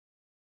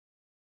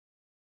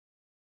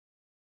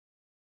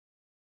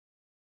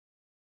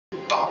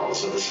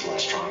bottles of the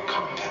Celestron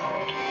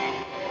compound.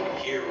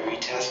 Here we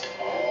test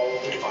all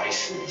the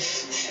devices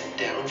sent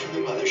down from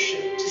the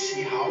mothership to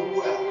see how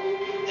well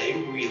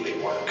they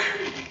really work.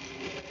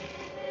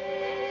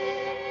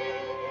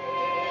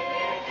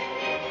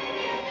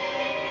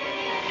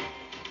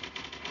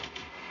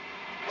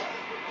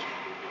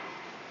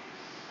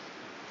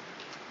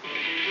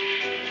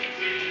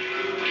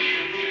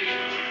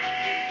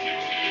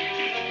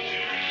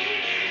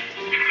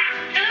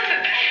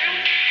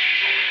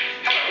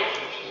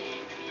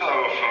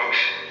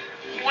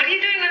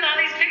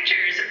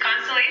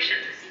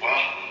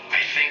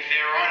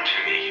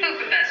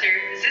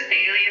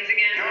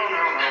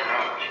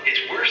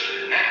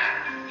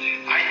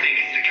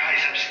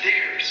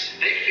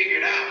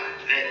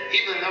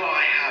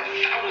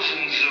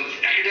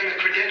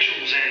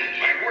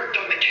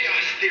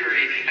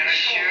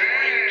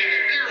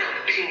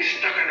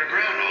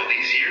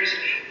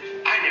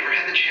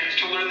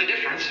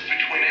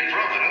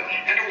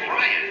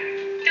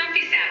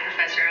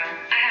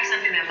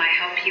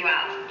 You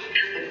out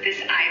with this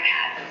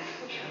iPad.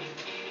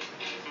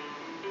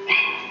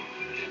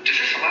 Does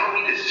this allow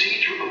me to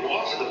see through the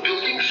walls of the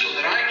building so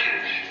that I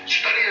can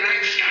study the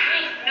night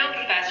sky? No,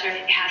 Professor.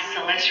 It has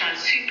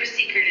Celestron's super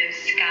secretive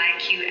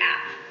SkyQ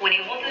app. When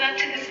you hold it up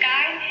to the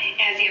sky, it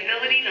has the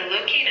ability to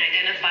locate and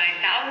identify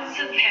thousands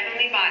of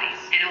heavenly bodies,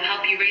 and it'll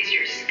help you raise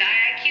your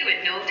Sky IQ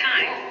in no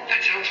time. Well,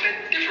 that sounds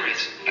fantastic.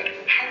 But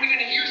how are we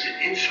going to use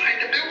it inside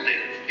the building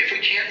if we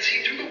can't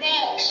see through the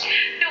walls?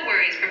 No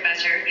worries,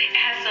 Professor. It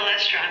has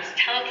Celestron's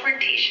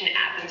teleportation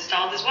app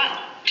installed as well.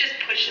 Just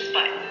push this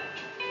button.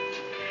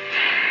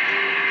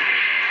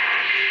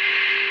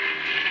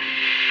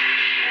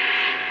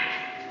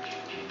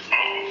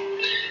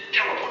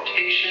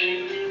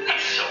 Teleportation?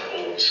 That's so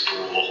old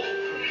school.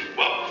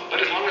 Well,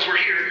 but as long as we're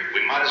here,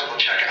 we might as well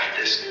check out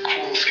this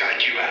cool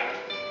SkyQ app.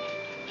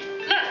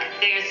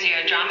 Look, there's the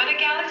Andromeda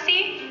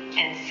Galaxy,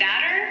 and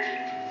Saturn,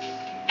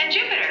 and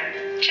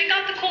Jupiter. Check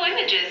out the cool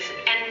images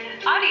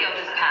and audio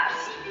this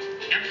has.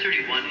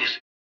 M31 is